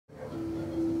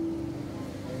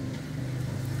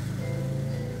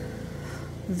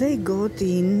They got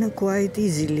in quite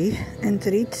easily and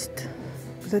reached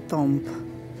the tomb,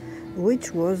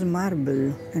 which was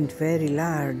marble and very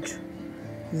large.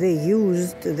 They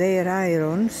used their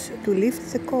irons to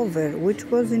lift the cover, which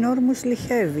was enormously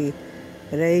heavy,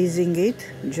 raising it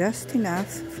just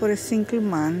enough for a single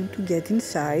man to get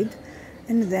inside,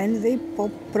 and then they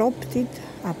propped it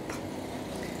up.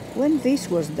 When this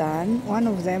was done, one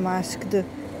of them asked,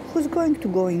 "Who's going to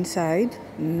go inside?"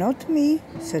 "Not me,"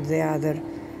 said the other.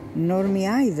 "Nor me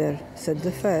either," said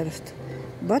the first.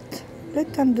 "But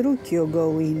let Androukio go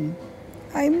in."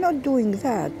 "I'm not doing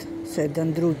that," said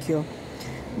Androukio.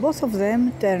 Both of them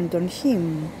turned on him.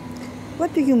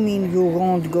 "What do you mean you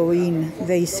won't go in?"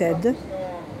 they said.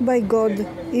 "By God,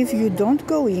 if you don't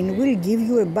go in, we'll give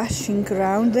you a bashing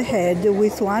round the head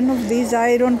with one of these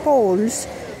iron poles,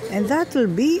 and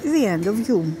that'll be the end of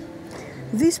you."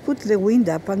 This put the wind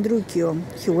up Androukio.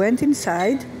 He went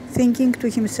inside, thinking to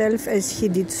himself as he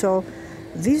did so,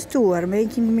 "These two are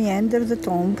making me enter the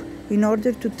tomb in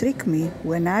order to trick me.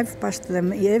 When I've passed them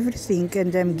everything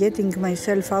and am getting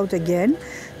myself out again,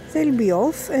 they'll be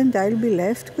off and I'll be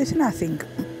left with nothing."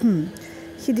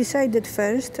 He decided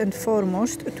first and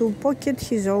foremost to pocket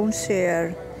his own share.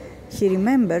 He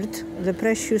remembered the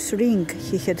precious ring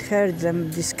he had heard them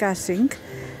discussing,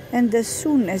 and as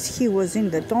soon as he was in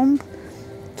the tomb,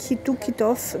 he took it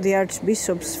off the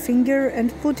archbishop's finger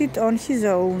and put it on his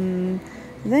own.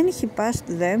 Then he passed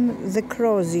them the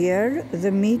crozier,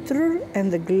 the mitre and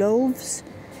the gloves,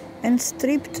 and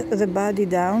stripped the body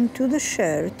down to the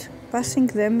shirt, passing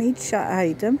them each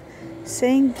item,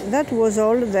 saying that was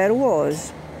all there was.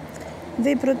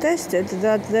 They protested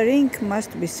that the ring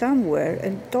must be somewhere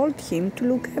and told him to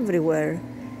look everywhere.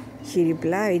 He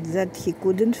replied that he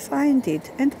couldn't find it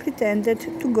and pretended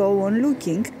to go on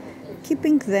looking,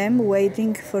 keeping them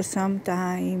waiting for some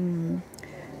time.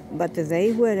 But they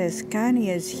were as canny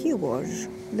as he was.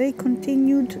 They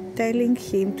continued telling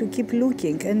him to keep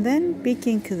looking, and then,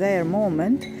 picking their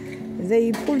moment, they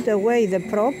pulled away the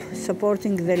prop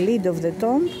supporting the lid of the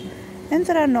tomb and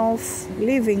ran off,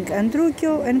 leaving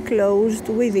Androukio enclosed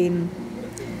within.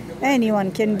 Anyone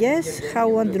can guess how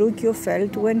Androukio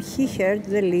felt when he heard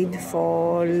the lid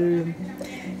fall.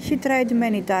 He tried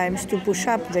many times to push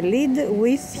up the lid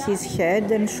with his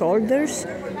head and shoulders,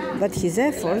 but his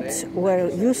efforts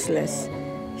were useless.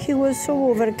 He was so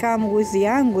overcome with the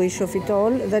anguish of it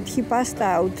all that he passed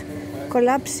out,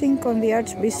 collapsing on the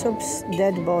archbishop's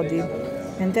dead body.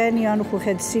 And anyone who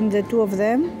had seen the two of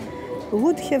them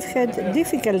would have had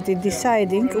difficulty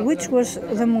deciding which was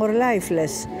the more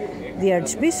lifeless, the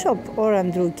archbishop or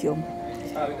Androukio.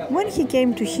 When he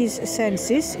came to his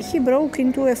senses, he broke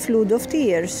into a flood of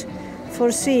tears,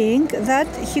 foreseeing that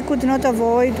he could not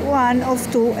avoid one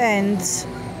of two ends.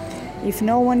 If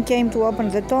no one came to open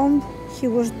the tomb, he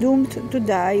was doomed to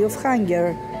die of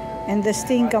hunger and the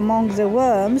stink among the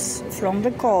worms from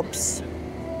the corpse.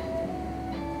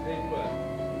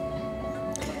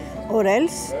 Or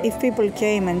else, if people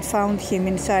came and found him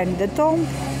inside the tomb,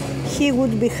 he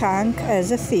would be hung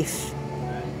as a thief.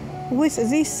 With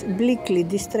these bleakly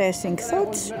distressing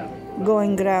thoughts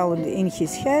going round in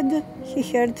his head, he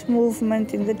heard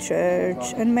movement in the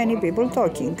church and many people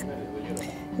talking.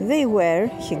 They were,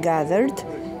 he gathered,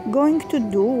 going to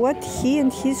do what he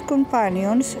and his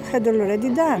companions had already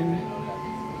done.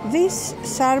 This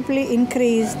sharply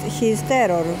increased his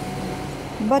terror.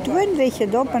 But when they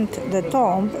had opened the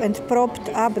tomb and propped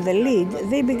up the lid,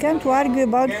 they began to argue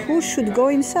about who should go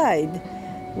inside,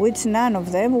 which none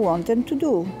of them wanted to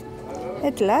do.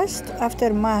 At last,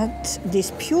 after much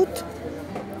dispute,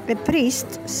 a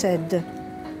priest said,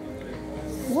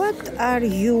 "What are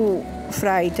you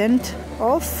frightened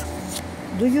of?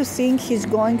 Do you think he's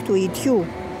going to eat you?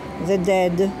 The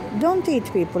dead don't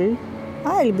eat people.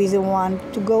 I'll be the one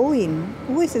to go in."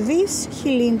 With this,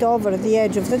 he leaned over the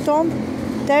edge of the tomb,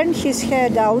 turned his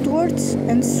head outwards,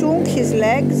 and swung his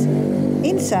legs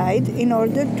inside in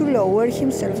order to lower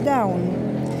himself down.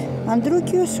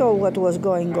 Androukio saw what was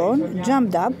going on,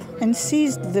 jumped up, and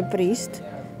seized the priest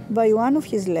by one of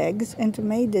his legs and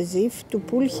made as if to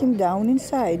pull him down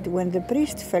inside. When the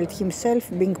priest felt himself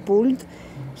being pulled,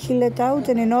 he let out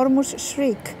an enormous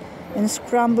shriek and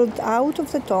scrambled out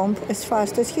of the tomb as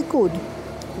fast as he could.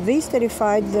 This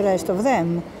terrified the rest of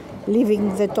them. Leaving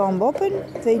the tomb open,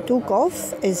 they took off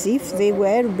as if they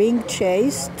were being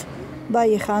chased by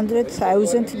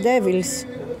 100,000 devils.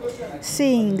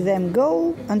 Seeing them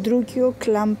go, Androukio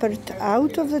clambered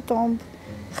out of the tomb,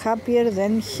 happier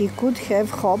than he could have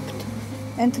hoped,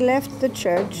 and left the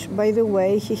church by the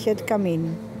way he had come in.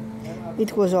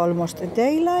 It was almost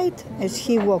daylight as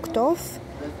he walked off,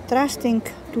 trusting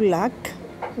to luck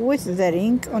with the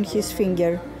ring on his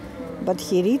finger, but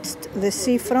he reached the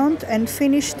seafront and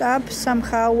finished up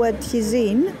somehow at his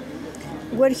inn,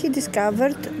 where he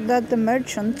discovered that the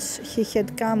merchants he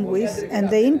had come with and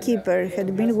the innkeeper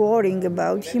had been worrying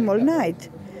about him all night.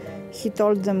 He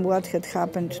told them what had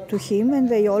happened to him, and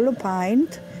they all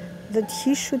opined that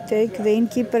he should take the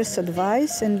innkeeper's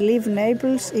advice and leave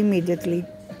Naples immediately.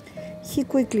 He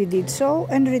quickly did so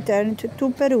and returned to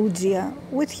Perugia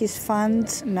with his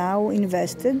funds now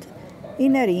invested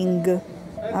in a ring,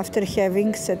 after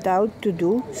having set out to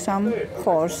do some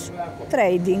horse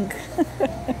trading.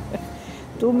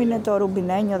 Του μείνε το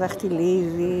ρουμπινένιο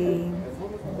δαχτυλίδι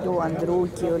του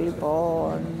Ανδρούκιο,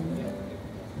 λοιπόν.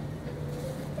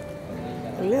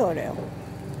 Πολύ ωραίο.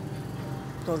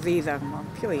 Το δίδαγμα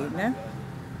ποιο είναι?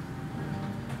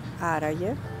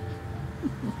 Άραγε.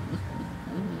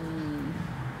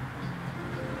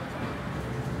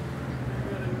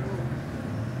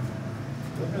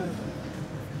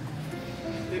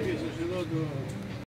 Έπιασες εδώ το...